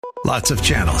Lots of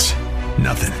channels,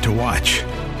 nothing to watch,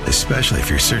 especially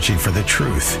if you're searching for the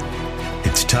truth.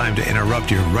 It's time to interrupt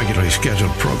your regularly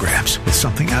scheduled programs with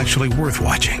something actually worth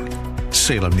watching.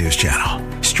 Salem News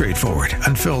Channel. Straightforward,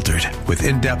 unfiltered, with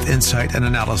in-depth insight and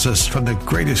analysis from the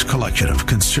greatest collection of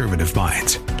conservative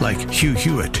minds like Hugh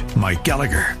Hewitt, Mike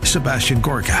Gallagher, Sebastian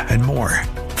Gorka, and more.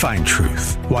 Find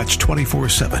truth. Watch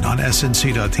 24/7 on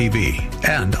snc.tv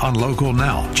and on Local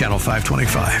Now, Channel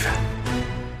 525.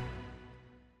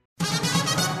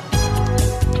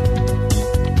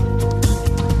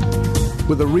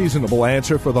 With a reasonable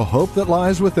answer for the hope that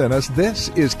lies within us, this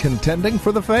is Contending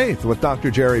for the Faith with Dr.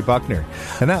 Jerry Buckner.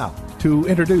 And now, to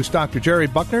introduce Dr. Jerry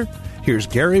Buckner, here's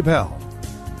Gary Bell.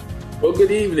 Well,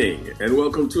 good evening, and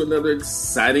welcome to another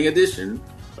exciting edition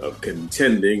of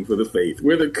Contending for the Faith.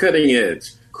 We're the cutting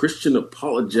edge Christian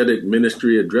apologetic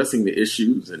ministry addressing the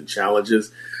issues and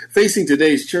challenges facing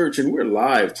today's church, and we're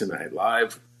live tonight,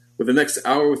 live for the next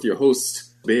hour with your host,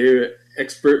 Bay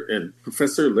expert and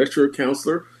professor, lecturer,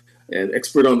 counselor, and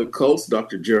expert on the cults,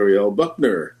 Dr. Jerry L.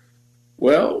 Buckner.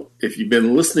 Well, if you've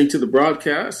been listening to the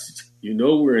broadcast, you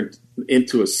know we're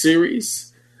into a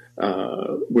series.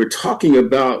 We're talking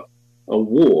about a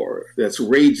war that's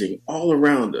raging all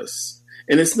around us.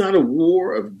 And it's not a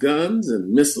war of guns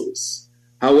and missiles.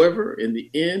 However, in the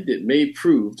end, it may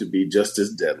prove to be just as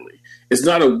deadly. It's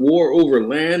not a war over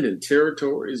land and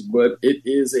territories, but it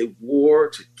is a war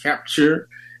to capture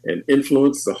and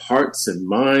influence the hearts and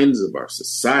minds of our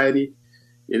society.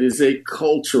 It is a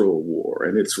cultural war,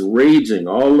 and it's raging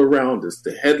all around us.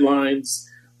 The headlines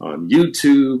on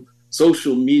YouTube,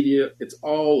 social media, it's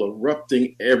all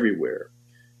erupting everywhere.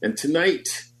 And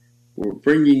tonight, we're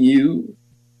bringing you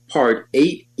part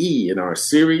 8E in our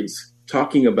series,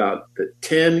 talking about the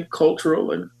 10 cultural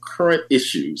and current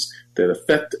issues that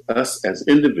affect us as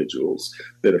individuals,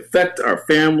 that affect our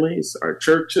families, our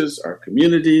churches, our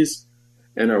communities,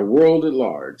 and our world at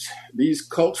large. These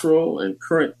cultural and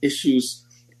current issues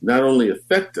not only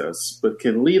affect us, but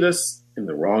can lead us in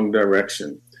the wrong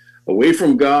direction, away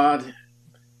from God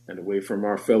and away from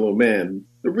our fellow man.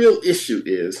 The real issue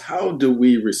is, how do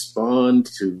we respond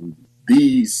to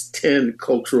these 10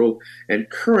 cultural and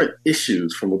current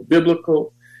issues from a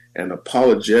biblical and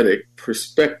apologetic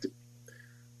perspective?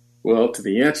 Well, to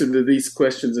the answer to these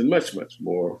questions and much, much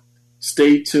more,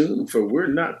 stay tuned, for we're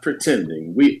not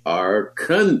pretending. We are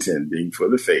contending for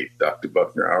the faith. Dr.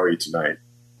 Buckner, how are you tonight?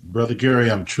 Brother Gary,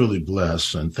 I'm truly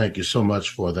blessed, and thank you so much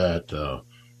for that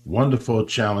wonderful,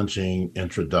 challenging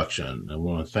introduction. I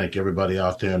want to thank everybody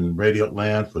out there in Radio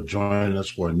Land for joining us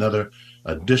for another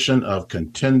edition of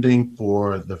Contending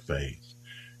for the Faith.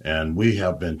 And we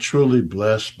have been truly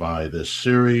blessed by this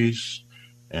series,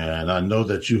 and I know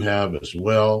that you have as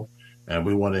well. And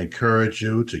we want to encourage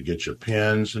you to get your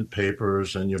pens and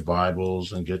papers and your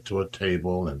Bibles and get to a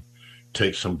table and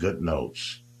take some good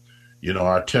notes. You know,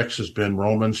 our text has been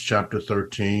Romans chapter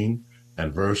 13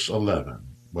 and verse 11,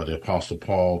 where the Apostle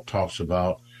Paul talks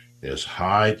about it's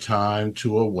high time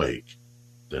to awake.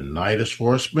 The night is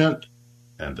forespent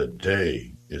and the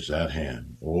day is at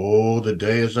hand. Oh, the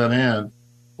day is at hand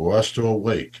for us to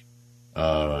awake.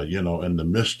 In the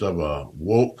midst of a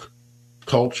woke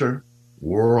culture,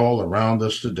 world around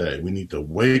us today, we need to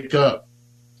wake up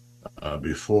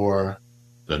before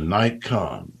the night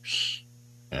comes,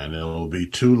 and it'll be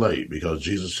too late, because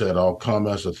Jesus said, I'll come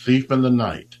as a thief in the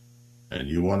night, and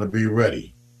you want to be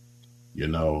ready. You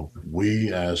know,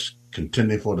 we as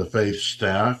Contending for the Faith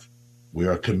staff, we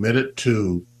are committed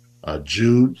to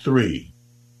Jude 3,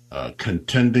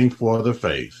 contending for the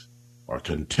faith, or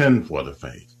contend for the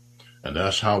faith. And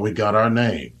that's how we got our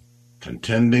name,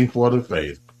 Contending for the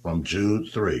Faith, from Jude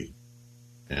 3.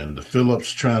 And the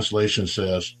Phillips translation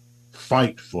says,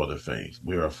 fight for the faith.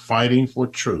 We are fighting for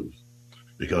truth,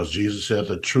 because Jesus said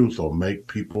the truth will make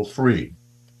people free.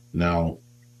 Now,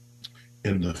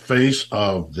 in the face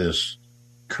of this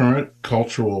current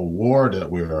cultural war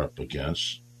that we're up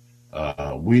against,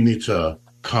 we need to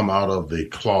come out of the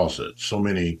closet. So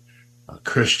many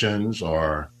Christians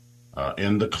are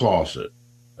in the closet.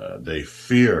 They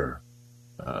fear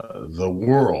the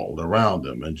world around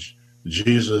them. And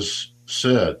Jesus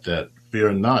said that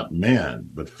fear not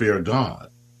man, but fear God.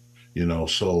 You know,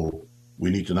 so we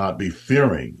need to not be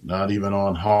fearing, not even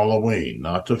on Halloween,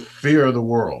 not to fear the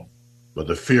world, but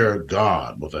to fear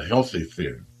God with a healthy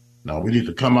fear. Now, we need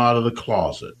to come out of the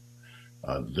closet.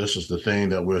 This is the thing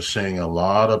that we're seeing a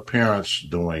lot of parents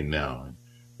doing now.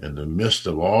 In the midst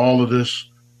of all of this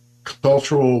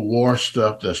cultural war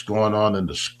stuff that's going on in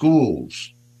the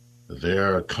schools,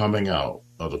 they're coming out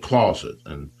of the closet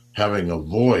and having a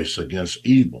voice against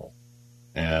evil.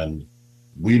 And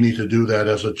we need to do that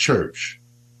as a church.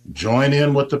 Join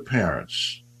in with the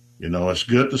parents. It's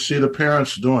good to see the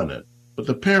parents doing it, but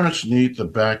the parents need the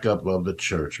backup of the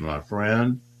church, my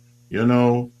friend. We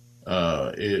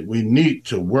need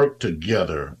to work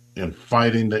together in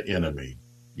fighting the enemy,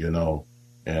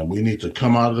 and we need to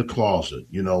come out of the closet.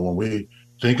 When we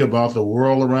think about the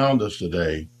world around us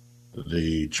today,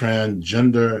 the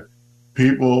transgender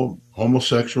people,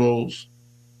 homosexuals,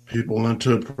 people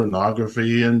into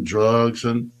pornography and drugs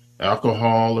and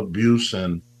alcohol abuse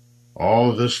and all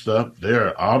of this stuff,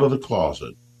 they're out of the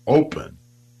closet, open,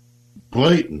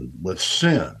 blatant with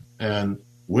sin. And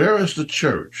where is the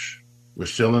church? We're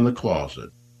still in the closet,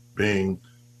 being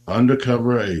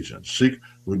undercover agents.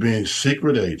 We're being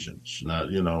secret agents,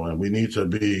 and we need to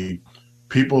be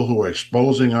people who are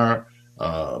exposing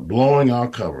blowing our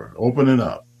cover, opening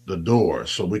up the door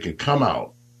so we can come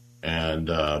out and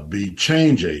be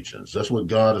change agents. That's what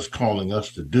God is calling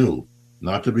us to do,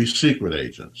 not to be secret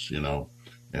agents,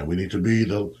 and we need to be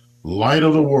the light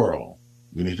of the world.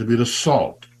 We need to be the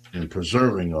salt in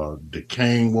preserving a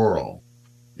decaying world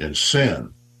in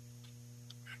sin.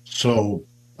 So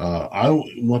I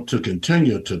want to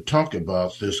continue to talk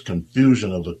about this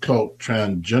confusion of the cult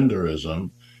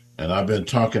transgenderism, and I've been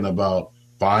talking about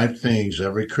 5 things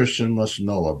every Christian must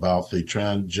know about the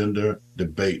transgender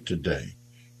debate today.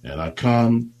 And I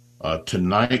come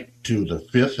tonight to the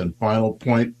 5th and final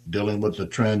point dealing with the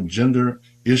transgender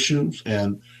issues.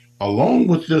 And along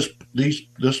with this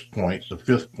point, the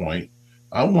 5th point,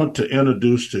 I want to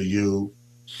introduce to you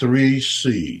 3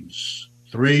 C's.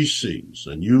 3 C's,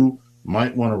 and you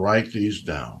might want to write these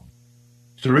down.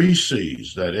 3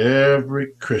 C's that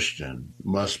every Christian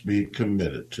must be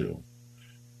committed to.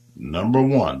 Number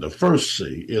 1, the first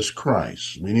C is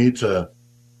Christ. We need to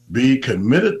be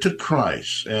committed to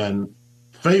Christ and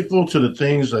faithful to the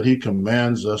things that he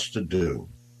commands us to do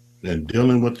in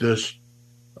dealing with this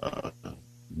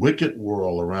wicked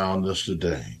world around us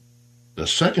today. The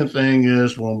second thing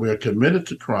is when we're committed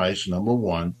to Christ, number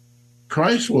 1,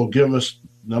 Christ will give us,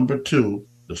 number 2,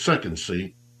 the second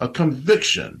C, a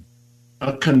conviction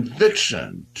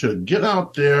to get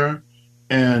out there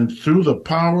and through the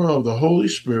power of the Holy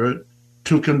Spirit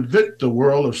to convict the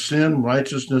world of sin,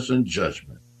 righteousness, and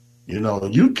judgment.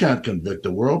 You can't convict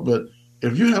the world, but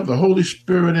if you have the Holy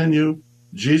Spirit in you,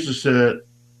 Jesus said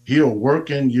he'll work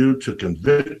in you to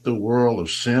convict the world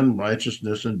of sin,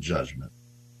 righteousness, and judgment.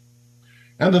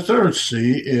 And the third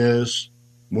C is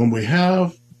when we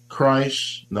have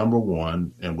Christ, number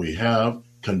 1, and we have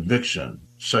conviction,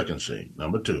 second C,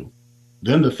 number 2.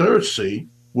 Then the third C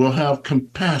will have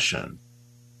compassion.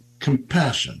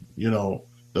 Compassion.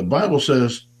 The Bible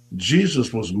says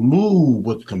Jesus was moved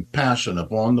with compassion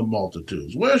upon the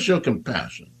multitudes. Where's your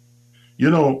compassion?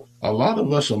 A lot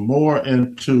of us are more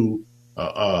into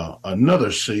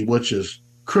another C, which is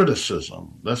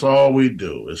criticism. That's all we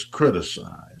do is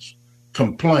criticize.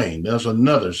 Complain. There's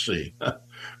another C.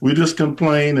 We just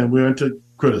complain and we're into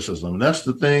criticism. And that's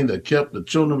the thing that kept the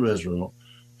children of Israel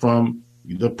from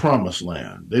the promised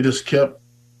land. They just kept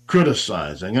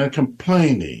criticizing and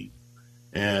complaining.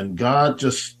 And God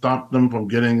just stopped them from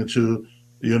getting into,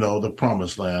 the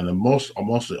promised land. And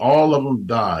mostly all of them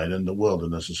died in the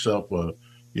wilderness, except for,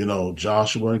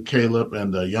 Joshua and Caleb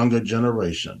and the younger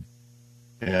generation.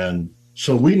 And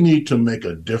so we need to make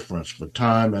a difference for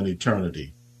time and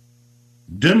eternity.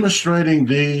 Demonstrating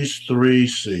these 3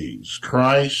 C's,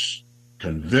 Christ,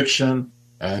 conviction,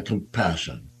 and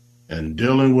compassion, and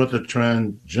dealing with the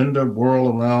transgender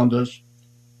world around us.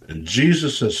 And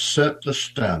Jesus has set the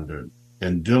standard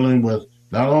in dealing with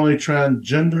not only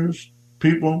transgenders,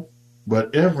 people,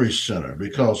 but every sinner,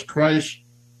 because Christ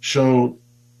showed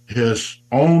his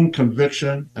own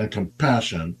conviction and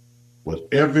compassion with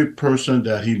every person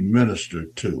that he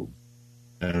ministered to.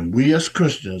 And we as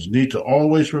Christians need to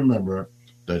always remember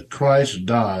that Christ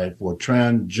died for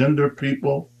transgender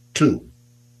people too.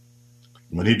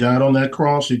 When he died on that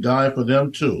cross, he died for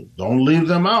them too. Don't leave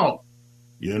them out.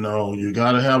 You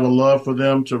got to have a love for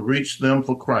them to reach them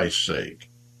for Christ's sake.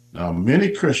 Now, many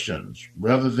Christians,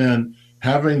 rather than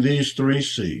having these 3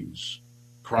 C's,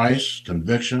 Christ,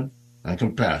 conviction, and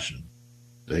compassion,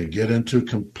 they get into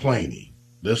complaining.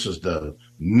 This is the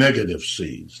negative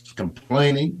C's,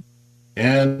 complaining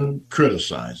and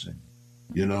criticizing,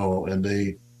 and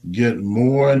they get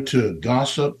more into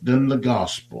gossip than the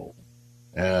gospel.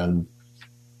 And,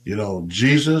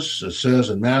 Jesus, it says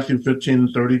in Matthew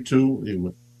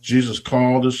 15:32, Jesus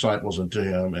called disciples unto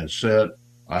him and said,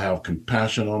 I have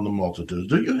compassion on the multitudes.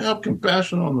 Do you have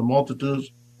compassion on the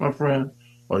multitudes, my friend?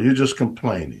 Or are you just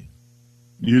complaining?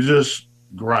 You're just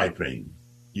griping.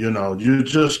 You're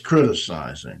just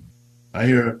criticizing. I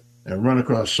hear and run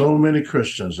across so many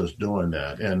Christians that's doing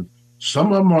that. And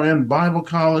some of them are in Bible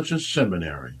college and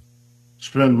seminary,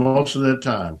 spend most of their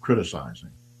time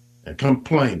criticizing and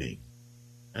complaining.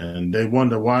 And they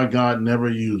wonder why God never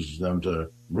uses them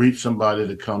to reach somebody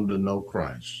to come to know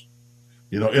Christ.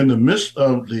 You know, in the midst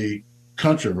of the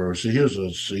controversy, here's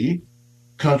a C,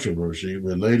 controversy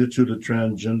related to the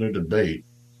transgender debate,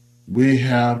 we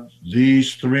have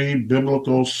these three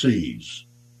biblical C's: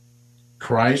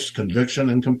 Christ, conviction,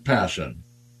 and compassion,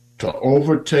 to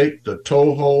overtake the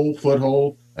toehold,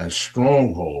 foothold, and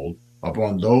stronghold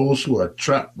upon those who are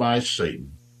trapped by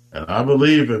Satan. And I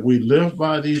believe if we live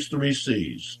by these three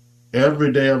C's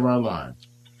every day of our life,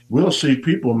 we'll see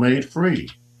people made free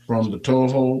from the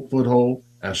toehold, foothold,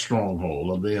 and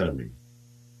stronghold of the enemy.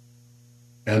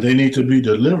 And they need to be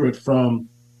delivered from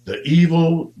the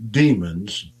evil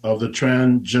demons of the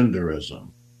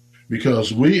transgenderism.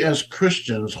 Because we as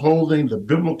Christians holding the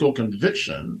biblical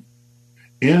conviction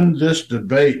in this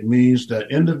debate means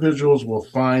that individuals will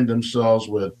find themselves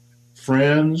with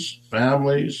friends,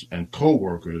 families, and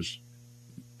co-workers,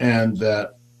 and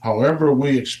that however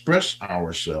we express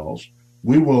ourselves,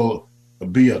 we will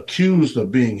be accused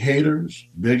of being haters,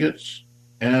 bigots,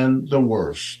 and the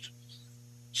worst.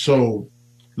 So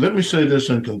let me say this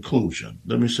in conclusion.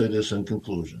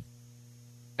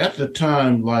 At the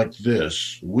time like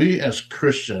this, we as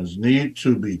Christians need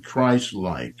to be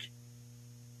Christ-like.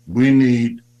 We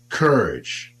need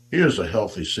courage. Here's a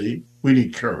healthy C. We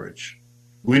need courage.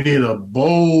 We need a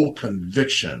bold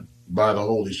conviction by the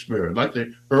Holy Spirit, like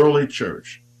the early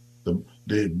church. The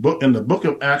book in the book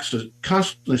of Acts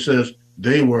constantly says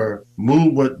they were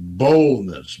moved with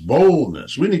boldness.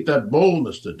 Boldness. We need that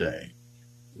boldness today.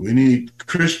 We need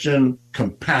Christian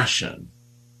compassion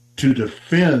to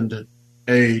defend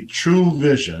a true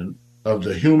vision of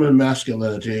the human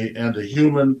masculinity and the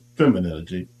human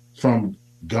femininity from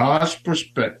God's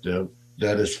perspective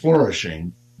that is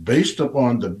flourishing based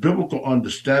upon the biblical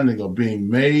understanding of being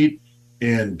made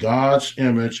in God's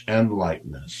image and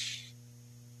likeness.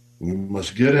 We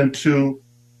must get into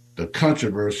the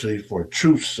controversy for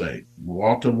truth's sake.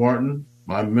 Walter Martin,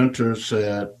 my mentor,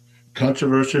 said,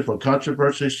 controversy for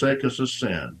controversy's sake is a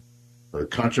sin, but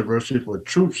controversy for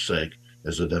truth's sake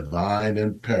is a divine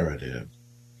imperative.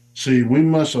 See, we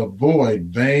must avoid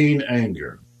vain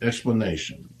anger,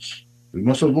 explanations. We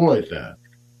must avoid that.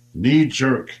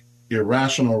 Knee-jerk,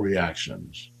 irrational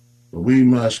reactions. But we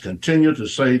must continue to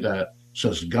say that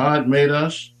since God made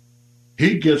us,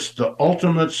 he gets the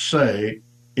ultimate say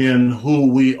in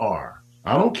who we are.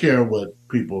 I don't care what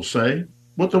people say,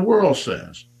 what the world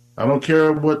says. I don't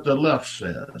care what the left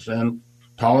says, and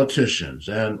politicians,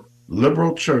 and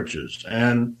liberal churches,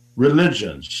 and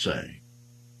religions say.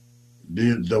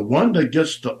 The one that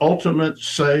gets the ultimate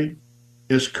say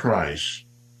is Christ,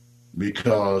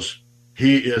 because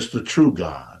he is the true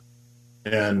God,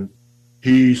 and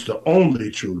he's the only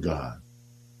true God.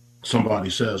 Somebody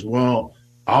says, well,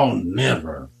 I'll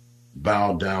never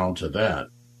bow down to that.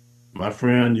 My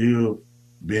friend, you're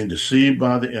being deceived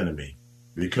by the enemy,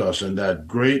 because in that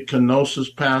great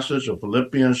kenosis passage of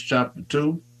Philippians chapter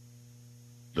 2,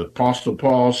 the Apostle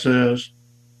Paul says,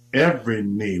 every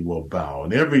knee will bow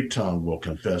and every tongue will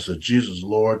confess that Jesus is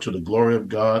Lord to the glory of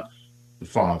God the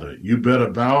Father. You better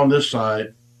bow on this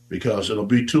side, because it'll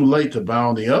be too late to bow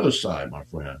on the other side, my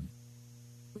friend.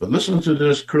 But listen to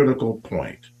this critical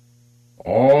point.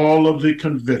 All of the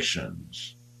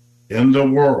convictions in the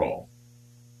world,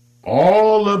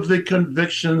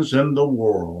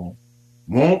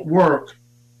 won't work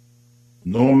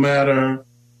no matter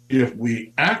if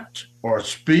we act or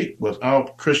speak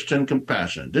without Christian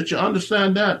compassion. Did you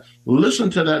understand that? Listen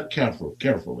to that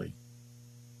carefully.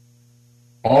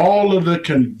 All of the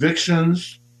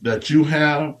convictions that you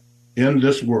have in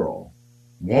this world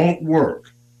won't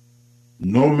work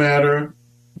no matter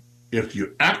if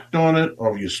you act on it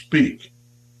or you speak.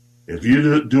 If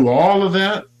you do all of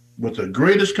that with the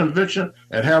greatest conviction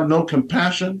and have no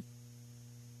compassion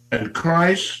and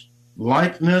Christ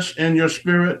likeness in your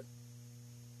spirit,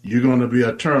 you're going to be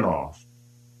a turn off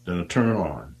than a turn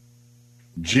on.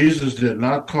 Jesus did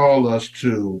not call us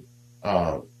to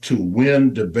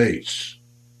win debates.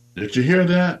 Did you hear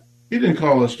that? He didn't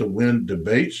call us to win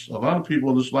debates. A lot of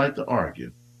people just like to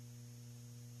argue.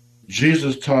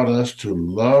 Jesus taught us to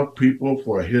love people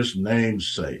for his name's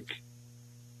sake.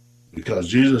 Because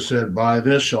Jesus said, by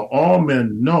this shall all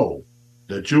men know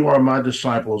that you are my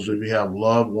disciples if you have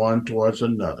love one towards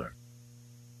another.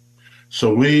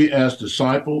 So we as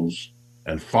disciples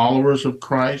and followers of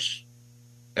Christ,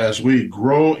 as we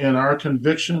grow in our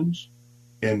convictions,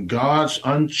 in God's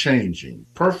unchanging,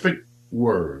 perfect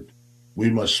word, we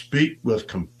must speak with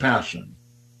compassion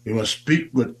We must speak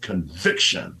with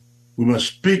conviction. We must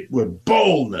speak with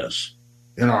boldness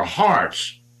in our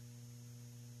hearts,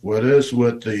 whether it's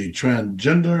with the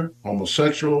transgender,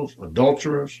 homosexuals,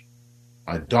 adulterers,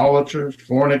 idolaters,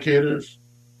 fornicators,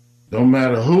 no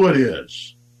matter who it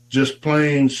is, just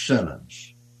plain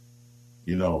sinners.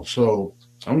 So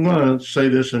I'm going to say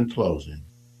this in closing.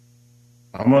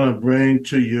 I'm going to bring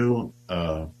to you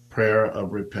a prayer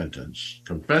of repentance,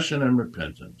 confession and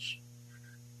repentance.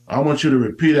 I want you to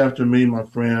repeat after me, my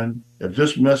friend. If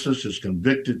this message has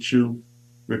convicted you,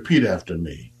 repeat after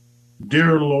me.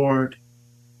 Dear Lord,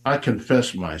 I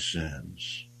confess my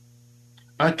sins.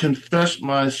 I confess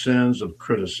my sins of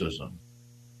criticism.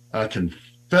 I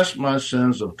confess my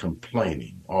sins of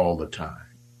complaining all the time.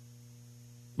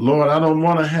 Lord, I don't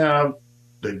want to have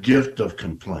the gift of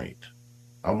complaint.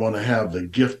 I want to have the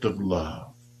gift of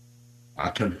love. I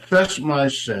confess my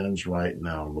sins right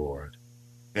now, Lord,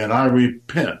 and I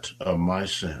repent of my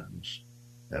sins,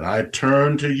 and I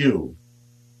turn to you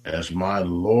as my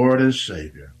Lord and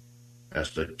Savior,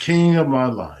 as the King of my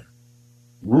life.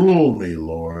 Rule me,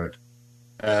 Lord,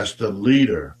 as the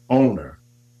leader, owner,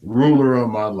 ruler of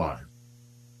my life.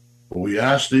 For we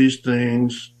ask these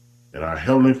things in our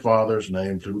Heavenly Father's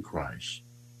name through Christ.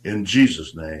 In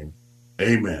Jesus' name,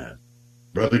 amen.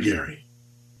 Brother Gary.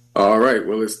 All right.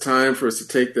 Well, it's time for us to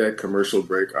take that commercial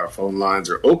break. Our phone lines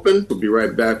are open. We'll be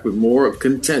right back with more of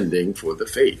Contending for the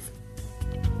Faith.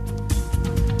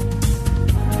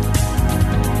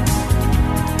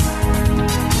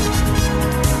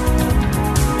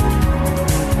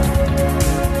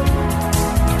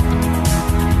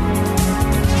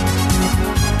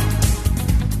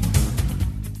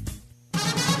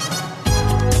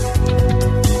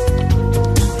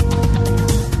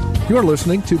 You're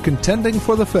listening to Contending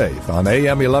for the Faith on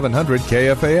AM 1100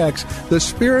 KFAX, the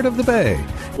Spirit of the Bay.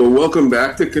 Well, welcome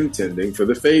back to Contending for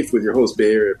the Faith with your host,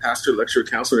 Bay Area pastor, lecturer,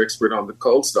 counselor, expert on the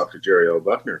cults, Dr. Jerry L.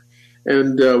 Buckner.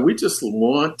 And we just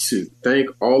want to thank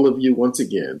all of you once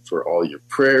again for all your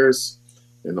prayers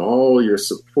and all your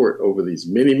support over these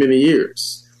many, many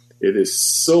years. It is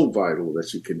so vital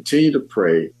that you continue to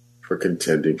pray for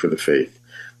Contending for the Faith.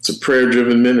 It's a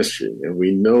prayer-driven ministry, and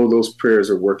we know those prayers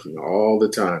are working all the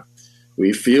time.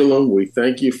 We feel them. We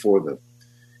thank you for them.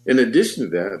 In addition to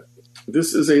that,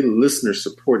 this is a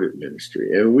listener-supported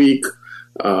ministry, and we,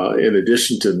 in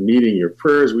addition to needing your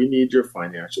prayers, we need your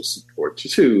financial support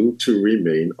too to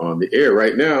remain on the air.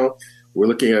 Right now, we're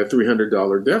looking at a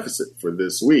 $300 deficit for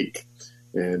this week,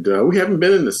 and we haven't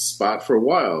been in this spot for a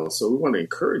while, so we want to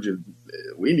encourage you.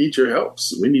 We need your help.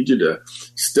 So we need you to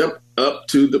step up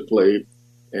to the plate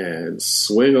and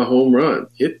swing a home run.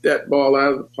 Hit that ball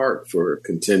out of the park for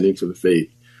Contending for the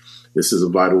Faith. This is a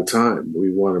vital time.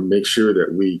 We want to make sure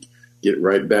that we get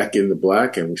right back in the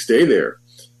black and we stay there.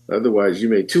 Otherwise, you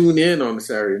may tune in on a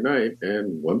Saturday night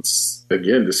and once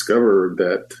again discover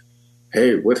that,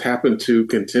 hey, what happened to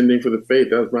Contending for the Faith?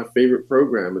 That was my favorite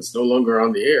program. It's no longer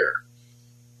on the air.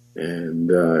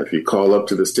 And if you call up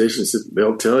to the station,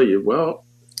 they'll tell you, well,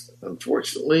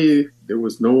 unfortunately, there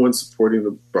was no one supporting the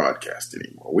broadcast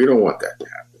anymore. We don't want that to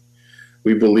happen.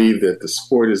 We believe that the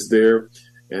support is there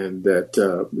and that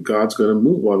God's going to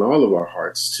move on all of our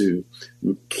hearts to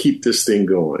keep this thing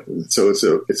going. So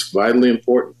it's vitally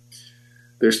important.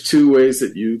 There's two ways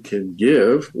that you can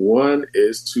give. One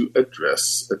is to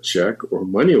address a check or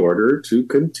money order to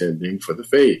Contending for the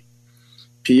Faith.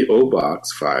 P.O.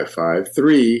 Box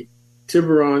 553,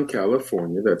 Tiburon,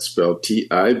 California. That's spelled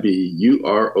Tiburon,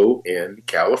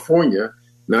 California,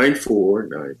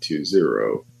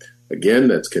 94920. Again,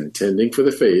 that's Contending for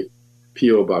the Faith,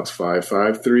 P.O. Box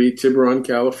 553, Tiburon,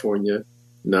 California,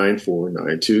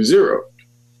 94920.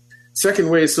 Second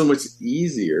way is so much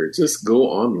easier. Just go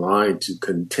online to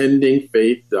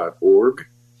contendingfaith.org.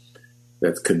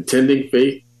 That's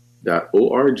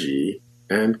contendingfaith.org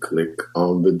and click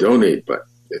on the donate button.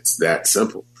 It's that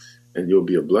simple. And you'll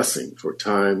be a blessing for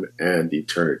time and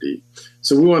eternity.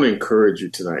 So we want to encourage you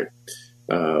tonight.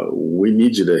 We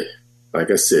need you to,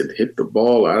 like I said, hit the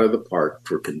ball out of the park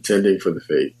for Contending for the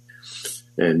Faith.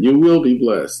 And you will be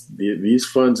blessed. These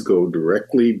funds go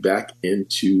directly back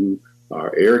into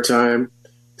our airtime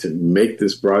to make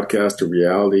this broadcast a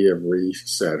reality every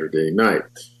Saturday night.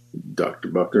 Dr.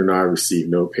 Buckner and I receive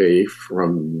no pay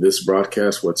from this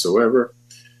broadcast whatsoever.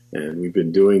 And we've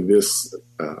been doing this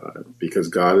because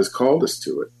God has called us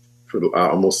to it for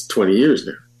almost 20 years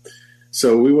now.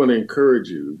 So we want to encourage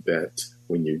you that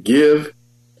when you give,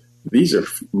 these are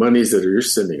monies that you're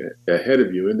sending ahead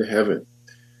of you into heaven.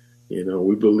 You know,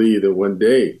 we believe that one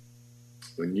day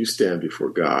when you stand before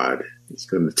God, He's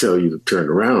going to tell you to turn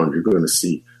around. You're going to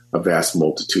see a vast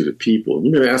multitude of people.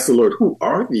 You're going to ask the Lord, who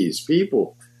are these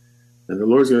people? And the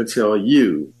Lord's going to tell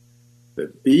you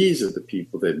that these are the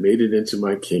people that made it into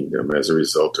my kingdom as a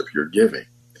result of your giving.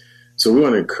 So we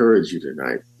want to encourage you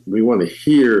tonight. We want to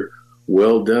hear,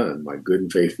 well done, my good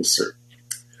and faithful servant.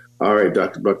 All right,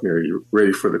 Dr. Buckner, are you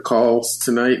ready for the calls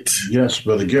tonight? Yes,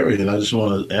 Brother Gary, and I just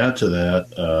want to add to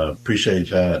that, appreciate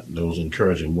those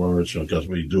encouraging words, because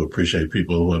we do appreciate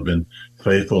people who have been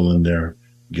faithful in their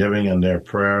giving and their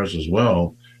prayers as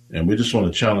well. And we just want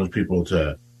to challenge people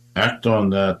to act on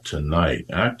that tonight,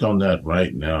 act on that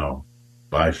right now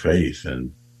by faith,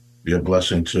 and be a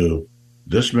blessing to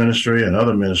this ministry and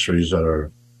other ministries that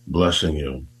are blessing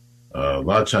you. A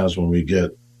lot of times when we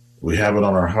have it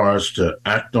on our hearts to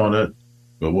act on it,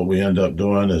 but what we end up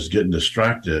doing is getting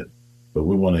distracted. But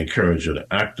we want to encourage you to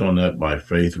act on that by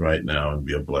faith right now and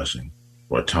be a blessing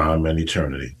for time and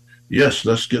eternity. Yes,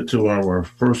 let's get to our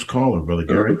first caller, Brother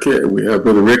Gary. Okay, we have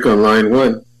Brother Rick on line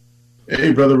 1.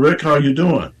 Hey, Brother Rick, how you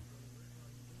doing?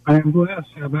 I am blessed.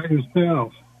 How about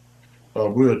yourself?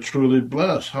 We're truly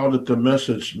blessed. How did the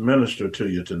message minister to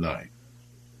you tonight?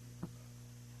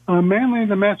 Mainly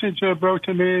the message brought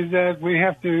to me is that we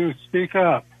have to speak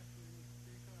up.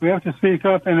 We have to speak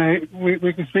up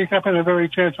we can speak up in a very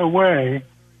gentle way.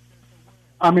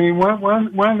 I mean, one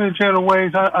of the gentle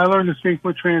ways I learned to speak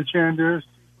with transgenders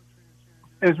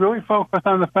is really focus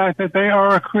on the fact that they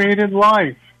are a created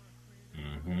life.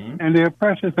 Mm-hmm. And they are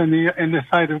precious in the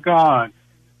sight of God.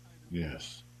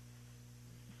 Yes.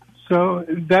 So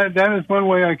that is one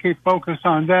way I keep focused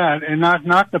on that, and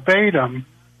not debate them,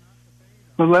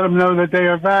 but let them know that they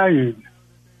are valued.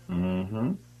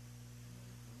 Mm-hmm.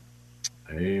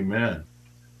 Amen.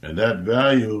 And that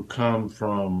value comes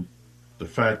from the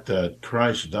fact that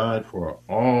Christ died for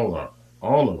all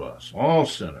of us, all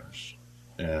sinners,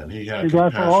 and He had compassion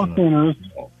died for all sinners.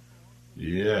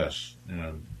 Yes,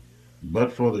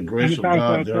 but for the grace of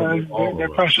God, they're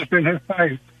precious in His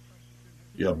sight.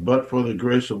 Yeah, but for the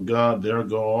grace of God, there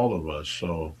go all of us.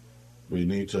 So we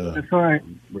need to That's right.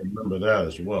 remember that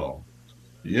as well.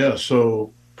 Yeah,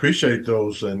 so appreciate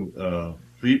those and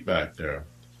feedback there.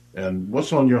 And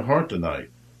what's on your heart tonight?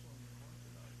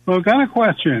 Well, I got a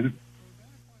question.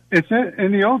 It's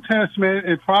in the Old Testament,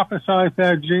 it prophesies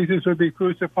that Jesus would be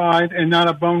crucified and not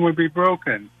a bone would be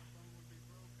broken.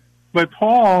 But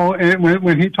Paul,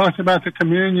 when he talks about the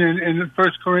communion in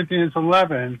 1 Corinthians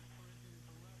 11,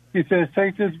 he says,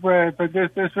 "Take this bread, but this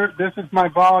is my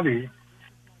body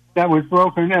that was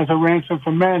broken as a ransom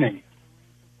for many."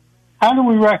 How do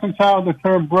we reconcile the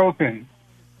term broken?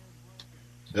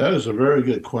 That is a very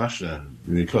good question,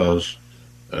 because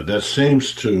that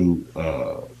seems to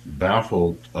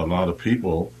baffle a lot of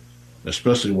people,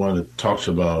 especially when it talks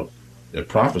about, it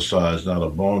prophesies not a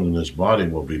bone in his body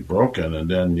will be broken, and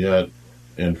then yet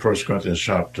in 1 Corinthians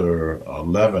chapter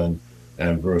 11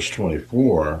 and verse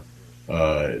 24,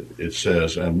 it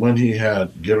says, "And when he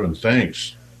had given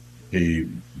thanks, he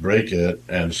brake it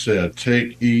and said,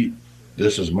 'Take, eat,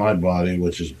 this is my body,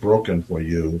 which is broken for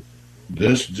you.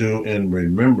 This do in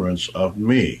remembrance of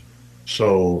me.'"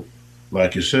 So,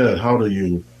 like you said, how do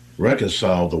you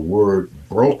reconcile the word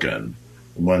broken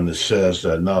when it says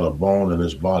that not a bone in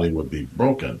his body would be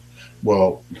broken?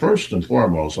 Well, first and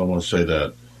foremost, I want to say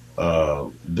that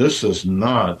this is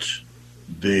not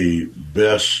the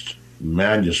best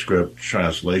manuscript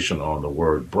translation on the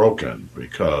word broken,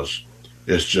 because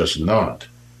it's just not.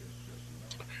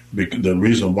 The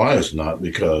reason why it's not,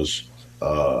 because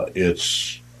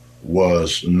it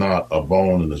was not a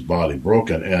bone in his body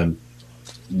broken. And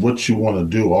what you want to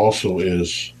do also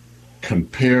is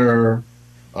compare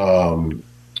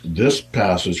this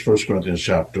passage, 1 Corinthians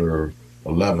chapter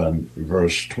 11,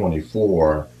 verse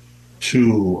 24,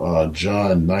 to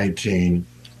John 19.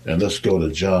 And let's go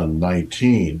to John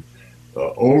 19.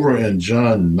 Over in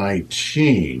John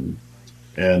 19,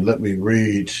 and let me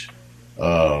read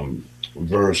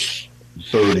verse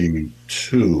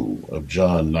 32 of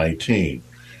John 19.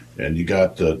 And you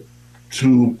got the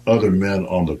two other men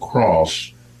on the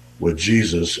cross with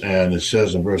Jesus, and it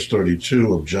says in verse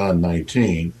 32 of John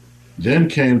 19, "Then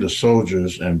came the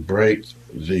soldiers and brake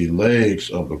the legs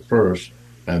of the first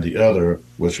and the other,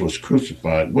 which was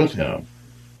crucified with him.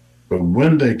 But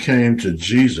when they came to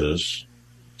Jesus,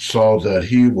 saw that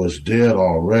he was dead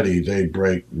already, they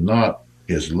brake not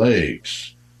his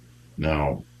legs."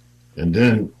 Now, and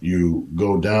then you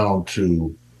go down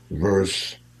to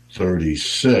verse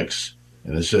 36,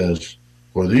 and it says,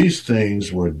 "For these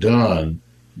things were done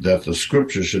that the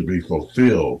scripture should be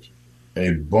fulfilled.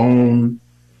 A bone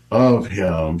of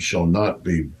him shall not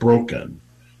be broken."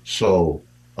 So,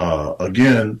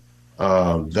 again,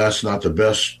 that's not the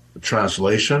best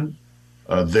translation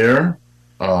there.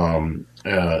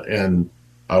 And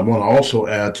I want to also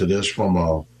add to this from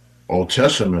a Old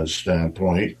Testament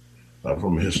standpoint,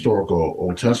 from a historical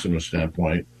Old Testament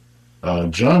standpoint.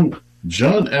 John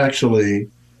actually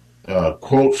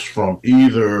quotes from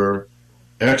either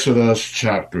Exodus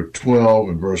chapter 12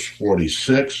 and verse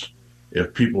 46.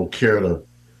 If people care to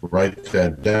write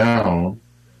that down,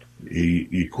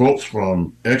 he quotes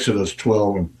from Exodus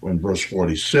 12 and verse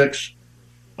 46,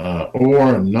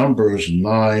 or Numbers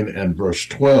 9 and verse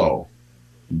 12,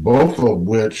 both of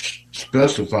which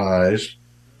specifies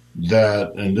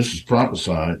that, and this is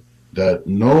prophesied, that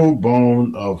no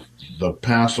bone of the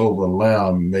Passover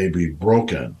lamb may be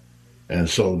broken. And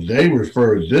so they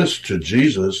refer this to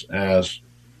Jesus as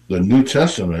the New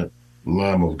Testament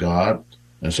Lamb of God.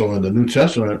 And so in the New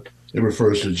Testament, it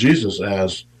refers to Jesus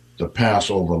as the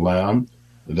Passover lamb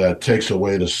that takes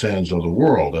away the sins of the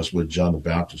world. That's what John the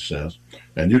Baptist says.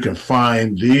 And you can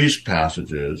find these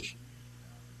passages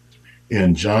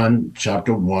in John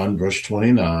chapter 1, verse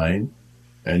 29,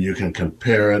 and you can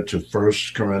compare it to 1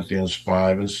 Corinthians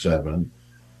 5 and 7,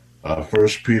 1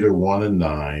 Peter 1 and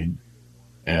 9.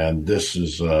 And this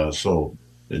is, so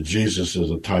Jesus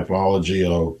is a typology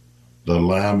of the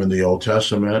lamb in the Old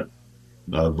Testament.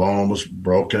 The bone was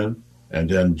broken, and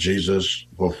then Jesus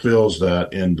fulfills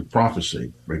that in the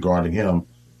prophecy regarding him.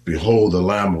 Behold, the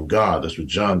Lamb of God, that's what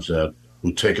John said,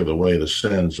 who taketh away the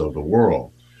sins of the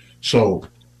world. So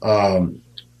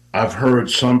I've heard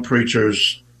some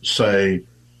preachers say,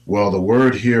 well, the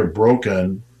word here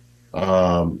broken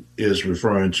is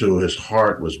referring to his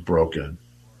heart was broken.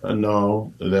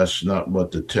 No, that's not what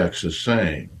the text is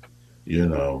saying,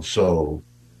 So,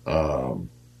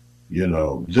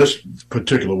 this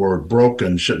particular word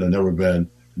broken shouldn't have never been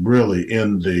really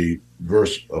in the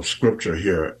verse of scripture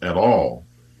here at all.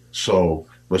 So,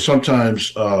 but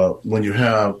sometimes when you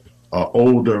have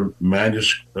older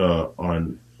manuscript,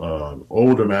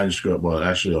 well,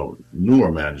 actually a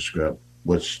newer manuscript,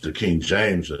 which the King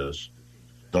James is,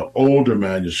 the older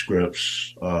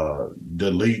manuscripts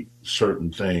delete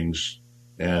certain things,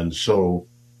 and so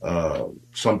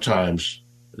sometimes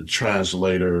the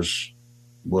translators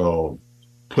will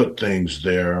put things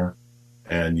there,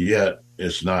 and yet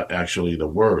it's not actually the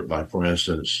word. Like, for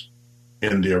instance,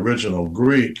 in the original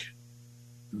Greek,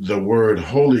 the word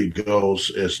Holy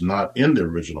Ghost is not in the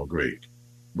original Greek,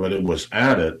 but it was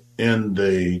added in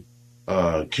the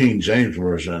King James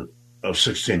Version of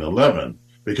 1611,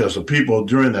 because the people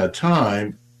during that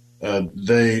time,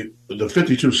 the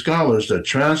 52 scholars that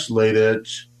translated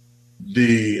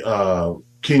the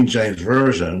King James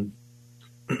Version,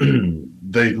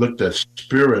 they looked at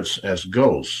spirits as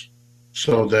ghosts.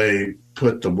 So they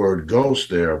put the word ghost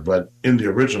there, but in the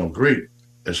original Greek,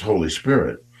 it's Holy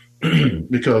Spirit,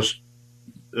 because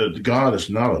God is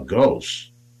not a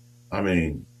ghost. I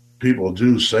mean, people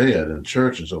do say it in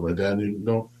church and stuff like that.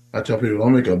 And I tell people,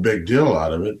 don't make a big deal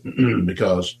out of it,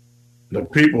 because the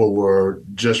people were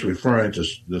just referring to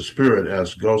the spirit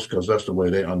as ghosts because that's the way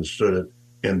they understood it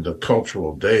in the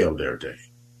cultural day of their day.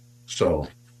 So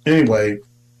anyway,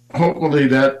 hopefully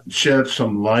that sheds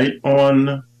some light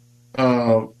on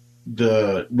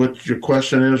what your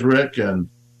question is, Rick, and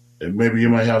maybe you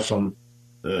might have some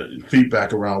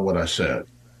feedback around what I said.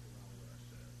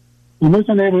 I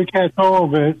wasn't able to catch all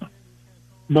of it,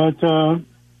 but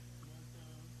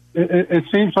it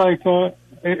seems like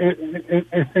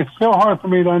it's still hard for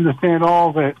me to understand all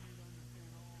of it.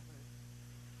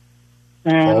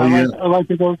 And I'd like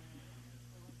to go.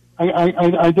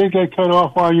 I did get cut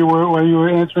off while you were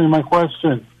answering my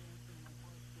question.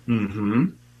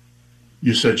 Mm-hmm.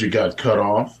 You said you got cut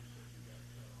off?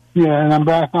 Yeah, and I'm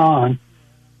back on.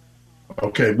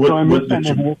 Okay.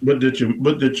 What did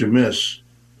you miss?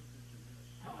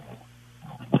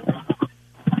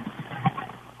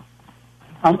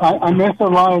 I missed a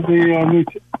lot of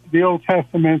the Old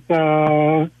Testament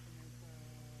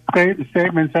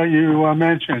statements that you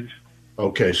mentioned.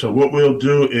 Okay, so what we'll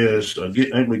do is, I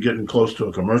think we're getting close to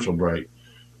a commercial break.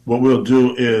 What we'll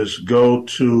do is go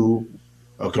to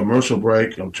a commercial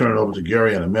break. I'll turn it over to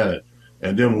Gary in a minute.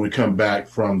 And then when we come back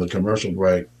from the commercial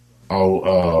break,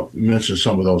 I'll mention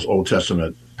some of those Old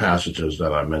Testament passages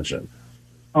that I mentioned.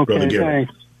 Okay,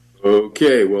 thanks.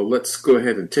 Okay, well, let's go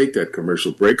ahead and take that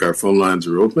commercial break. Our phone lines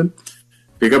are open.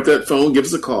 Pick up that phone, give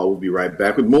us a call. We'll be right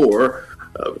back with more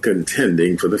of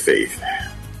Contending for the Faith.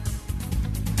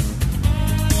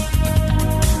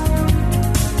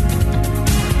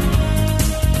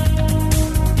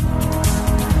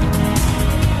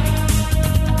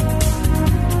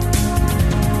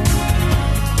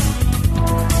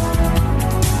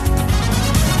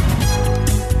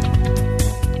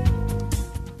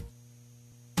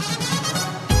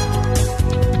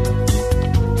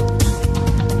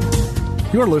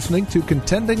 You're listening to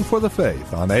Contending for the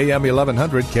Faith on AM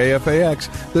 1100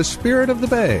 KFAX, the Spirit of the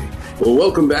Bay. Well,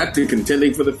 welcome back to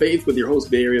Contending for the Faith with your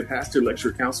host, Bay Area pastor,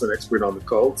 lecturer, counselor, and expert on the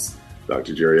cults,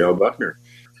 Dr. Jerry L. Buckner.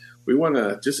 We want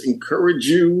to just encourage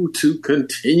you to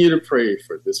continue to pray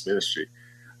for this ministry.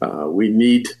 We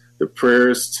need the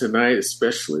prayers tonight,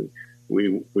 especially.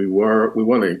 We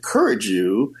want to encourage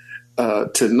you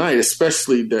tonight,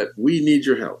 especially that we need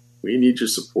your help. We need your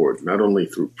support, not only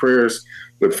through prayers,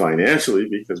 but financially,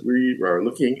 because we are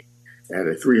looking at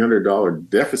a $300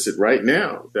 deficit right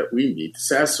now that we need to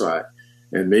satisfy.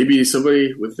 And maybe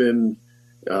somebody within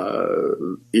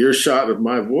earshot of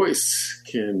my voice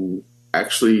can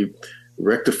actually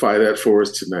rectify that for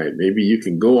us tonight. Maybe you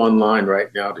can go online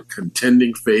right now to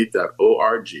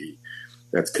contendingfaith.org.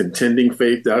 That's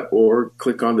contendingfaith.org.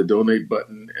 Click on the donate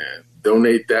button and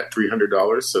donate that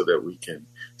 $300 so that we can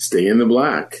stay in the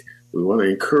black. We want to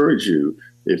encourage you.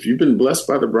 If you've been blessed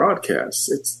by the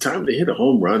broadcast, it's time to hit a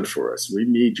home run for us. We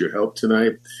need your help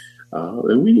tonight,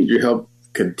 and we need your help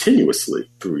continuously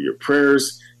through your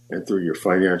prayers and through your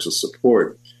financial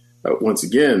support. Once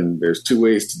again, there's two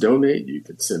ways to donate. You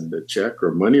can send a check or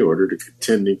money order to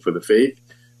Contending for the Faith,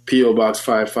 P.O. Box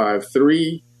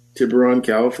 553, Tiburon,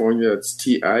 California. That's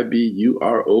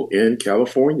Tiburon,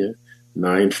 California,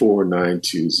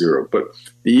 94920. But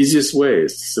the easiest way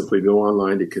is to simply go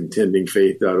online to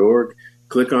contendingfaith.org,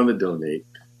 click on the donate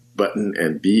button,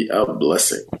 and be a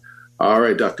blessing. All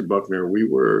right, Dr. Buckner, we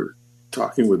were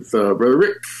talking with Brother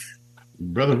Rick.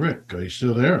 Brother Rick, are you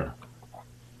still there?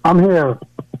 I'm here.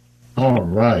 All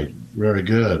right. Very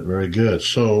good. Very good.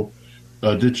 So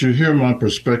did you hear my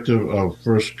perspective of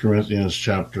 1 Corinthians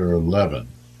chapter 11?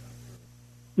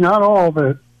 Not all of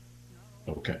it.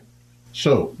 Okay.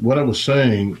 So what I was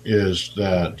saying is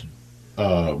that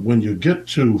when you get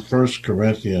to 1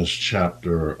 Corinthians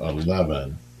chapter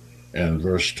 11 and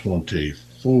verse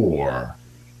 24,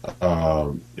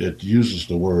 it uses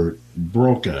the word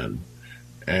broken.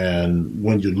 And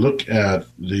when you look at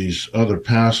these other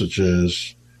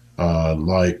passages,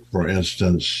 like, for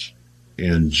instance,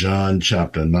 in John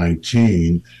chapter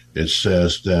 19, it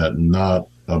says that not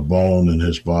a bone in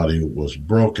his body was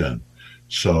broken.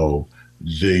 So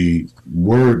the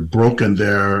word broken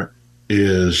there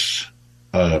is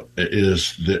a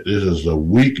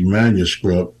weak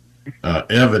manuscript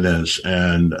evidence,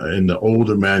 and in the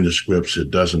older manuscripts,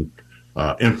 it doesn't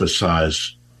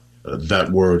emphasize that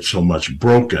word so much,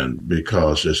 broken,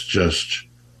 because it's just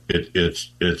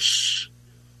it's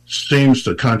seems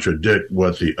to contradict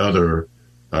what the other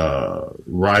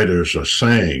writers are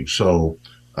saying. So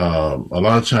a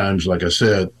lot of times, like I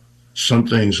said, some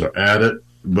things are added,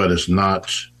 but it's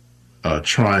not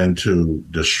trying to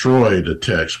destroy the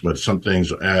text, but some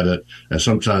things are added. And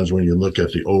sometimes when you look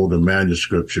at the older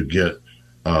manuscripts, you get,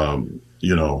 a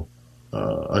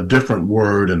different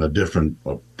word and a different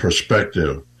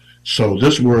perspective. So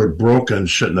this word broken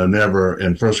shouldn't have never,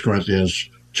 in 1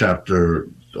 Corinthians chapter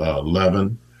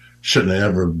 11, shouldn't have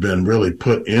ever been really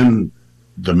put in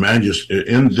the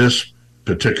in this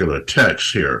particular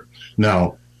text here.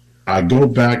 Now, I go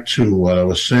back to what I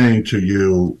was saying to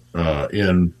you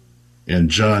in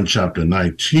John chapter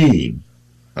 19,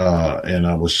 and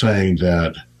I was saying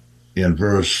that in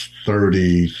verse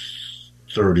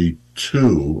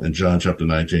 32 in John chapter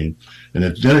 19, and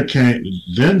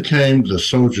then came the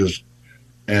soldiers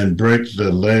and brake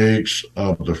the legs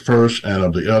of the first and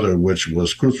of the other, which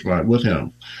was crucified with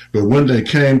him. But when they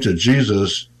came to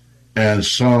Jesus and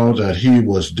saw that he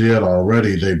was dead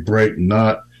already, they brake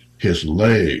not his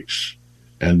legs.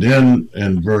 And then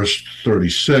in verse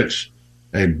 36,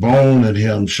 a bone in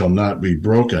him shall not be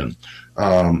broken.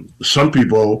 Some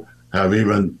people have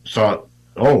even thought,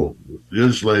 oh,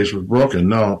 his legs were broken.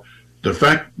 No, the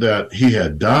fact that he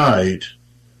had died,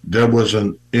 there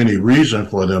wasn't any reason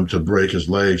for them to break his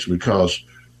legs, because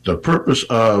the purpose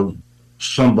of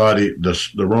the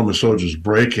Roman soldiers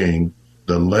breaking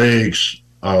the legs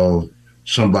of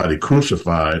somebody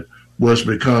crucified was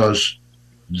because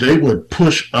they would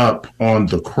push up on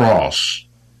the cross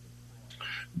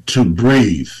to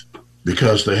breathe,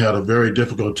 because they had a very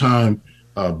difficult time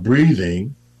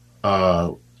breathing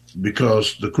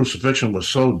because the crucifixion was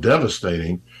so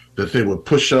devastating that they would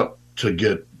push up to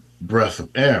get breath of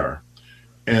air.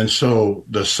 And so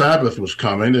the Sabbath was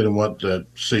coming. They didn't want to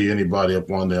see anybody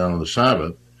up on there on the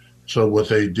Sabbath. So what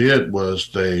they did was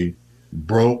they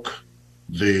broke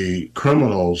the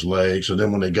criminal's legs, and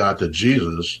then when they got to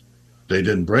Jesus, they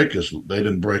didn't break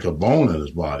a bone in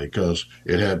his body, because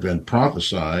it had been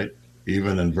prophesied.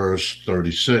 Even in verse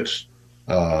 36,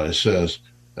 it says,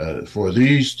 for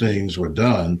these things were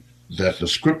done, that the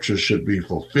scripture should be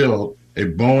fulfilled, a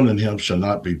bone in him shall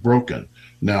not be broken.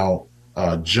 Now,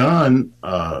 John,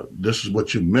 this is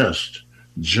what you missed.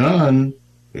 John,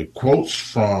 it quotes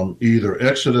from either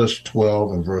Exodus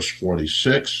 12 and verse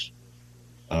 46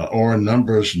 or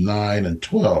Numbers 9 and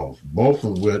 12, both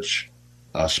of which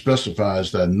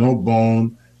specifies that no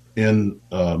bone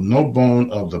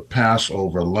of the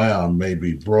Passover lamb may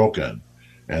be broken.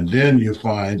 And then you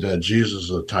find that Jesus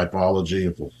is a typology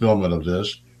and fulfillment of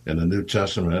this in the New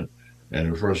Testament, and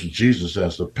it refers to Jesus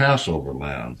as the Passover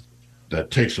lamb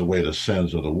that takes away the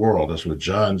sins of the world. That's what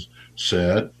John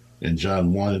said in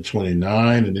John 1 and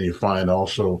 29, and then you find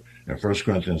also in 1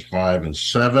 Corinthians 5 and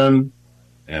 7,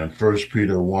 and 1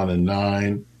 Peter 1 and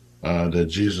 9, that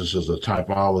Jesus is a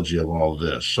typology of all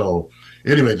this. So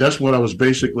anyway, that's what I was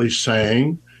basically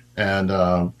saying, and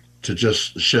to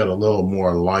just shed a little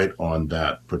more light on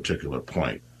that particular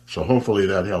point. So hopefully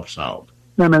that helps out.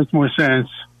 That makes more sense.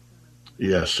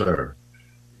 Yes, sir.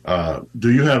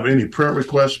 Do you have any prayer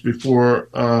requests before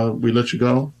we let you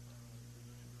go?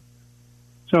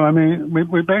 So, I mean,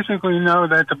 we basically know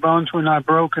that the bones were not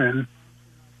broken,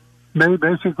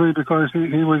 basically because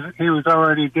he was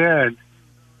already dead.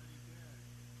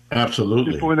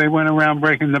 Absolutely. Before they went around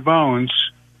breaking the bones.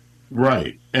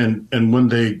 Right. And when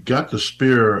they got the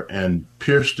spear and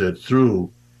pierced it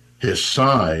through his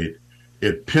side,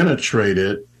 it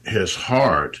penetrated his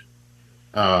heart.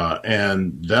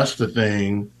 And that's the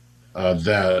thing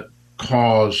that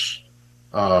caused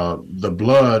the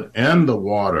blood and the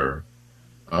water,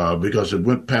 because it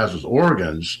went past his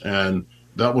organs, and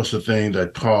that was the thing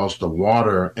that caused the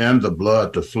water and the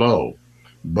blood to flow.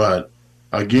 But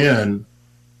again,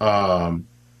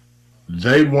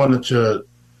 they wanted to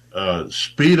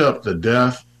speed up the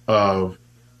death of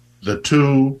the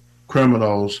two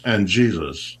criminals and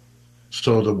Jesus.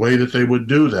 So the way that they would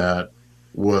do that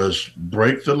was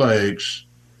break the legs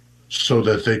so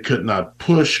that they could not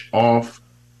push off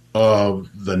of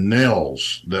the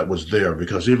nails that was there.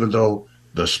 Because even though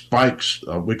the spikes,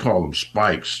 we call them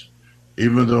spikes,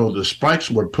 even though the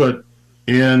spikes were put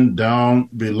in down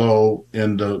below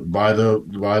by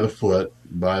the foot,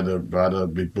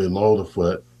 below the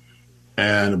foot,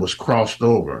 and it was crossed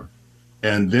over,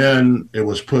 and then it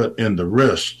was put in the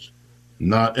wrist,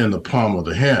 not in the palm of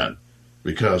the hand,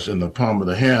 because in the palm of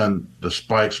the hand the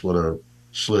spikes would have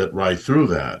slid right through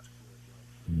that.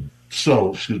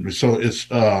 So it's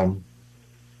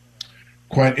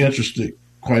quite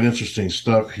interesting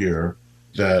stuff here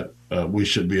that we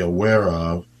should be aware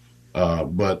of.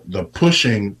 But the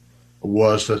pushing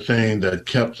was the thing that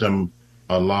kept them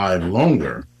alive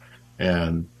longer,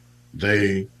 and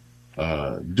they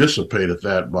dissipated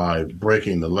that by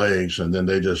breaking the legs, and then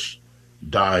they just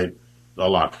died a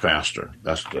lot faster.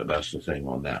 That's the thing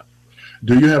on that.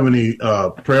 Do you have any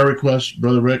prayer requests,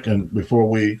 Brother Rick? And before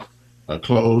we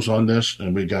close on this,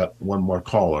 and we got one more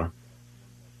caller,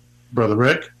 Brother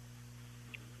Rick.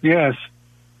 Yes.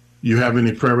 You have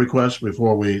any prayer requests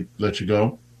before we let you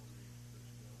go?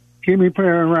 Keep me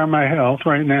prayer around my health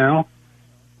right now.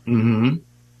 Mm-hmm.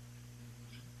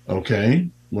 Okay.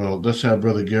 Well, let's have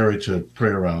Brother Gary to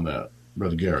pray around that.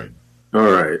 Brother Gary.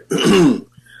 All right.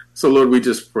 So, Lord, we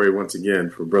just pray once again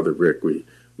for Brother Rick. We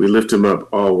lift him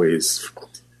up always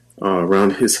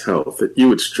around his health, that you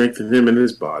would strengthen him in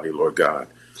his body, Lord God,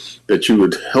 that you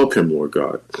would help him, Lord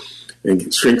God,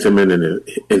 and strengthen him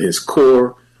in his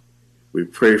core. We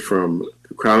pray from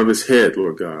the crown of his head,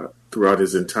 Lord God, throughout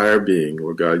his entire being,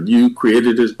 Lord God. You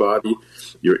created his body.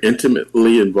 You're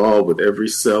intimately involved with every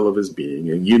cell of his being,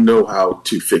 and you know how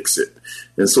to fix it.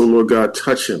 And so, Lord God,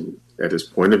 touch him at his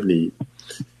point of need.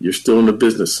 You're still in the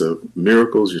business of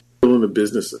miracles. You're still in the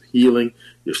business of healing.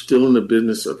 You're still in the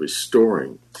business of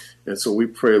restoring. And so we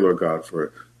pray, Lord God,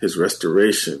 for his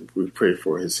restoration. We pray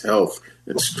for his health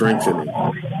and strengthening.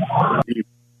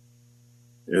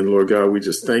 And Lord God, we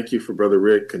just thank you for Brother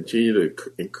Rick. Continue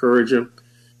to encourage him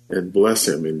and bless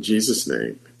him in Jesus'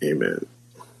 name. Amen.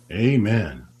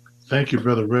 Amen. Thank you,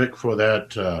 Brother Rick, for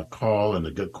that call and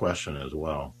a good question as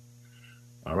well.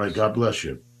 All right. God bless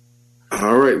you.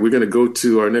 All right. We're going to go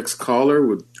to our next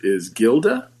caller, is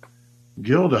Gilda.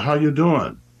 Gilda, how you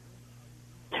doing?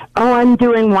 Oh, I'm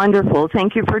doing wonderful.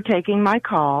 Thank you for taking my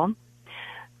call.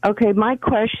 Okay, my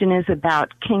question is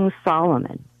about King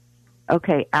Solomon.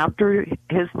 Okay, after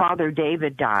his father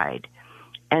David died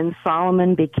and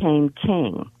Solomon became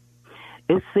king,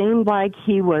 it seemed like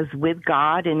he was with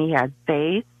God and he had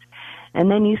faith, and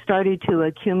then he started to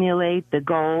accumulate the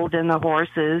gold and the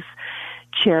horses,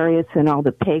 chariots, and all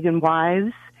the pagan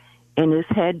wives, and his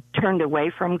head turned away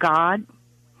from God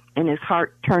and his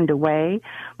heart turned away.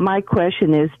 My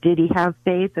question is, did he have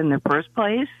faith in the first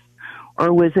place,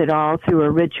 or was it all through a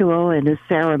ritual and a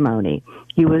ceremony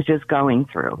he was just going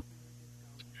through?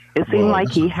 It seemed like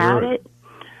he had it,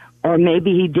 or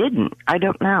maybe he didn't. I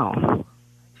don't know.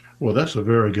 Well, that's a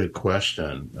very good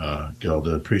question,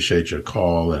 Gilda. Appreciate your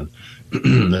call, and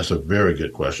that's a very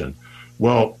good question.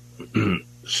 Well,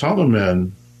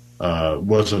 Solomon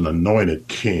was an anointed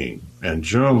king, and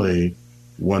generally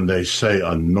when they say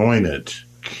anointed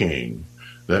king,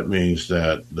 that means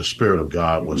that the Spirit of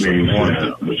God was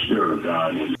anointed. The Spirit of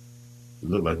God.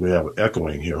 Look like we have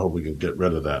echoing here. Hope we can get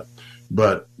rid of that.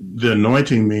 But the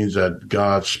anointing means that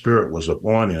God's Spirit was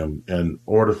upon him. In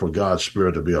order for God's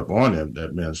Spirit to be upon him,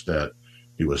 that means that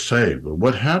he was saved. But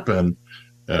what happened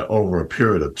over a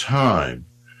period of time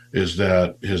is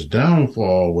that his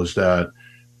downfall was that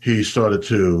he started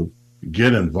to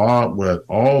get involved with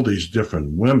all these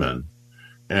different women.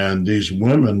 And these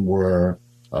women were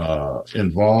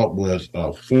involved with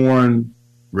foreign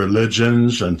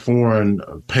religions and foreign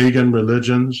pagan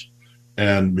religions.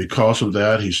 And because of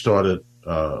that, he started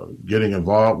getting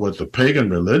involved with the pagan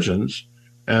religions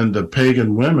and the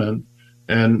pagan women,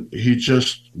 and he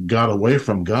just got away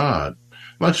from God,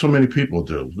 like so many people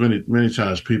do. Many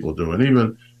times people do. And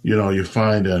even, you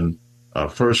find in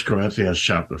 1 Corinthians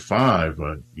chapter 5,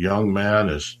 a young man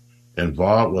is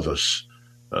involved with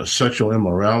a sexual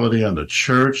immorality in the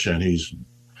church, and he's,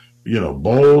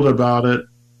 bold about it,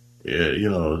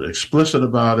 explicit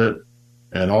about it.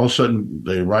 And all of a sudden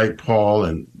they write Paul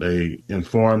and they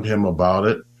informed him about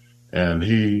it. And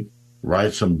he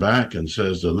writes him back and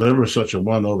says, deliver such a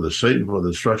one over to Satan for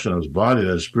the destruction of his body,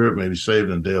 that his spirit may be saved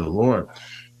in the day of the Lord.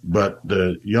 But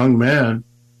the young man,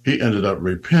 he ended up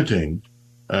repenting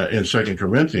in 2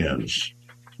 Corinthians.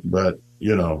 But,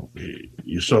 and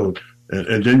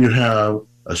then you have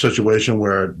a situation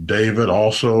where David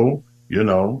also, these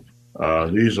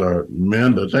are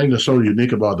men. The thing that's so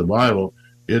unique about the Bible,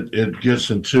 it gets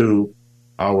into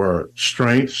our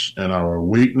strengths and our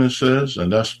weaknesses,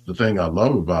 and that's the thing I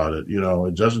love about it.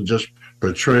 It doesn't just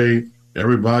portray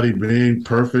everybody being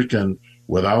perfect and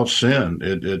without sin.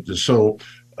 So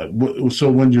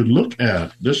when you look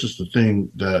at, this is the thing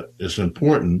that is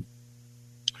important,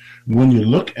 when you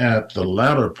look at the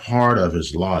latter part of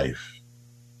his life,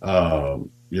 he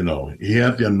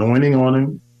had the anointing on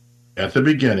him at the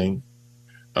beginning.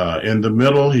 In the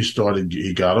middle,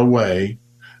 he got away.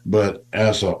 But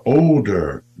as an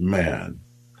older man,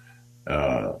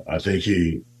 I think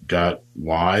he got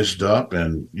wised up,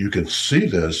 and you can see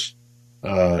this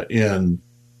in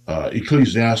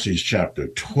Ecclesiastes chapter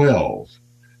 12.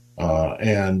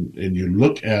 And you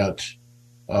look at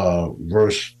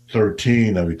verse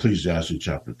 13 of Ecclesiastes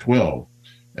chapter 12,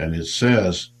 and it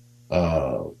says,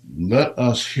 let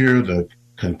us hear the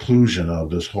conclusion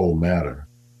of this whole matter.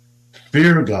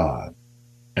 Fear God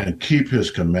and keep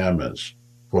his commandments,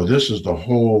 for this is the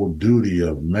whole duty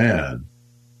of man.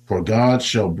 For God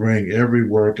shall bring every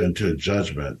work into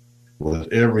judgment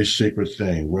with every secret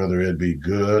thing, whether it be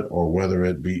good or whether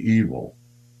it be evil.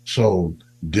 So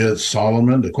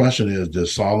the question is, did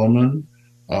Solomon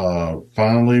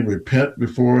finally repent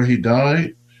before he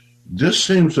died? This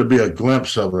seems to be a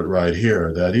glimpse of it right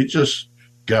here, that he just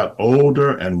got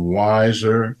older and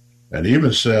wiser. And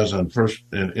even says in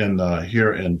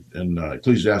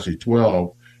Ecclesiastes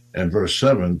 12 and verse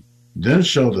 7, then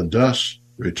shall the dust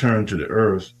return to the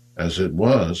earth as it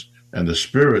was, and the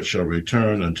spirit shall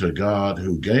return unto God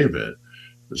who gave it.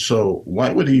 So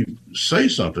why would he say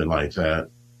something like that,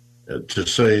 to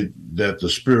say that the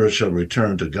spirit shall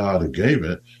return to God who gave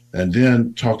it, and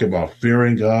then talk about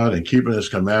fearing God and keeping his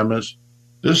commandments?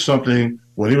 This is something,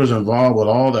 when he was involved with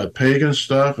all that pagan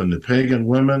stuff and the pagan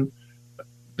women,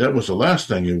 that was the last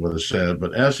thing he would have said.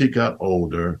 But as he got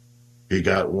older, he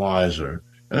got wiser.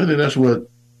 And I think that's what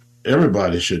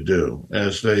everybody should do.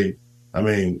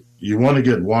 You want to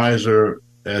get wiser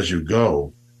as you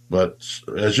go, but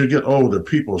as you get older,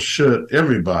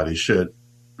 everybody should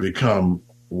become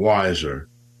wiser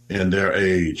in their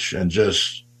age and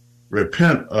just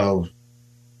repent of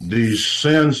these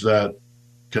sins that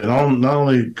can not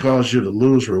only cause you to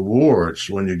lose rewards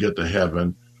when you get to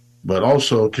heaven, but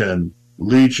also can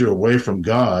lead you away from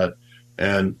God.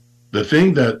 And the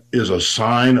thing that is a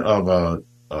sign of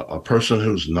a person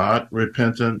who's not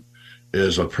repentant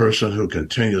is a person who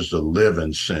continues to live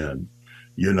in sin,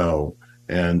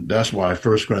 and that's why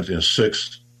 1 Corinthians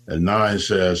 6 and 9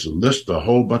 says, list a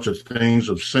whole bunch of things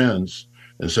of sins,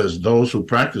 and says, those who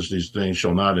practice these things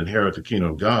shall not inherit the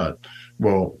kingdom of God.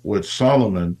 Well, with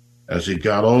Solomon, as he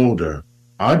got older,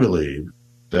 I believe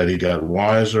that he got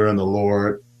wiser in the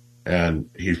Lord, and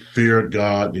he feared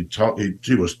God.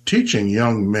 He was teaching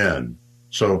young men.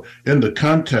 So in the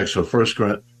context of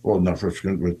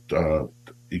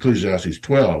Ecclesiastes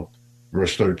 12,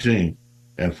 verse 13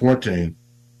 and 14,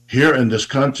 here in this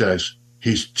context,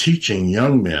 he's teaching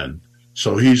young men.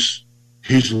 So he's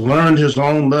learned his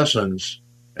own lessons,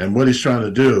 and what he's trying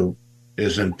to do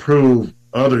is improve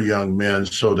other young men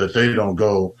so that they don't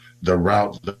go the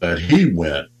route that he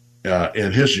went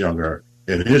in his younger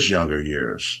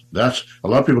years. That's a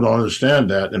lot of people don't understand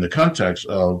that in the context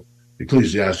of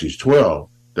Ecclesiastes 12,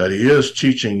 that he is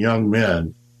teaching young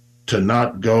men to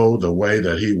not go the way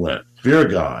that he went. Fear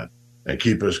God and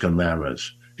keep his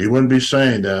commandments. He wouldn't be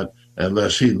saying that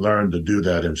unless he learned to do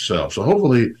that himself. So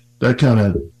hopefully that kind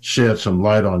of sheds some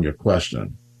light on your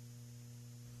question.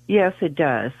 Yes, it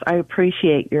does. I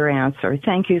appreciate your answer.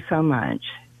 Thank you so much.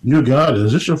 You got it.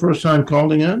 Is this your first time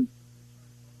calling in?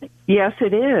 Yes,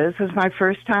 it is. It's my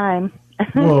first time.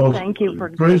 Well, thank you for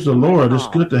praise the Lord. It's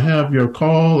good to have your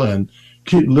call, and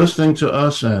keep listening to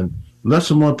us and let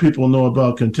some more people know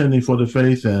about Contending for the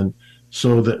Faith, and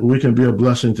so that we can be a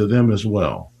blessing to them as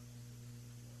well.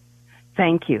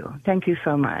 Thank you. Thank you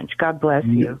so much. God bless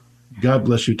you. God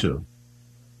bless you too.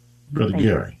 Brother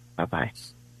Gary. Bye-bye.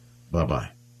 Bye-bye.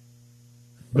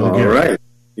 All right.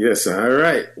 Yes, all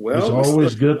right. Well, it's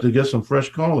always good to get some fresh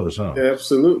callers, huh?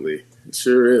 Absolutely. It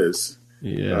sure is.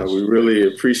 Yes. We really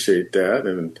appreciate that.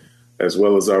 And as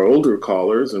well as our older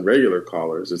callers and regular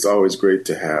callers, it's always great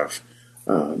to have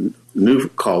new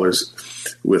callers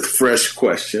with fresh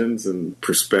questions and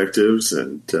perspectives.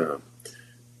 And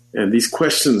these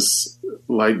questions,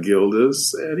 like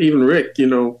Gilda's and even Rick,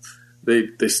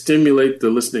 they stimulate the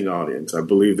listening audience. I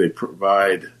believe they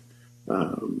provide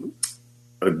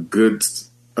a good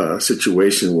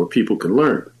situation where people can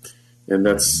learn. And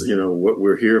that's, what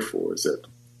we're here for, is that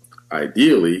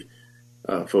ideally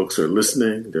folks are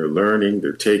listening, they're learning,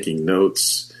 they're taking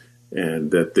notes,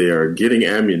 and that they are getting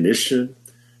ammunition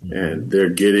and they're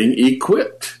getting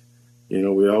equipped.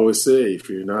 We always say, if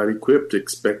you're not equipped,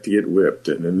 expect to get whipped.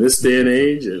 And in this day and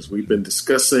age, as we've been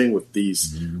discussing with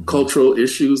these cultural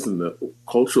issues and the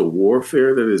cultural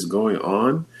warfare that is going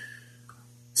on,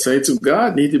 saints of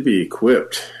God need to be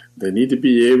equipped. They need to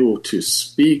be able to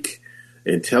speak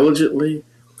intelligently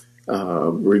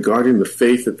regarding the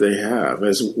faith that they have,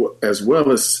 as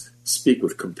well as speak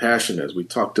with compassion, as we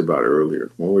talked about earlier,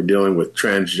 when we're dealing with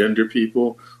transgender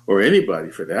people or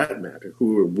anybody for that matter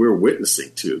who we're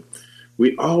witnessing to.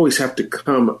 We always have to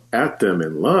come at them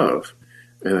in love.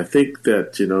 And I think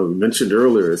that, we mentioned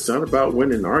earlier, it's not about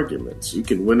winning arguments. You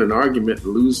can win an argument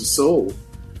and lose a soul.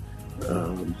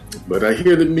 But I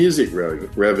hear the music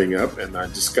revving up, and I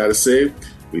just got to say,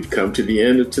 we've come to the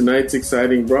end of tonight's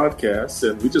exciting broadcast,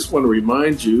 and we just want to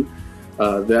remind you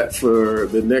that for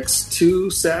the next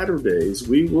 2 Saturdays,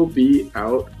 we will be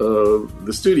out of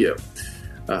the studio.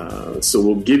 So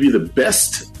we'll give you the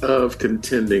best of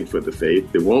Contending for the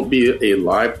Faith. There won't be a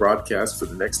live broadcast for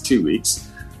the next 2 weeks,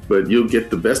 but you'll get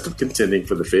the best of Contending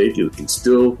for the Faith. You can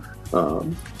still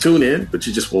tune in, but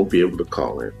you just won't be able to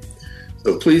call in.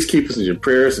 So please keep us in your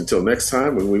prayers until next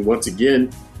time, when we once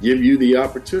again give you the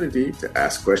opportunity to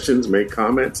ask questions, make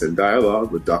comments, and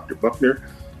dialogue with Dr. Buckner,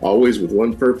 always with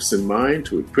one purpose in mind: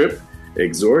 to equip,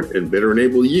 exhort, and better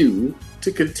enable you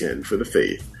to contend for the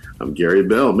faith. I'm Gary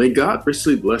Bell. May God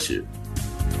richly bless you.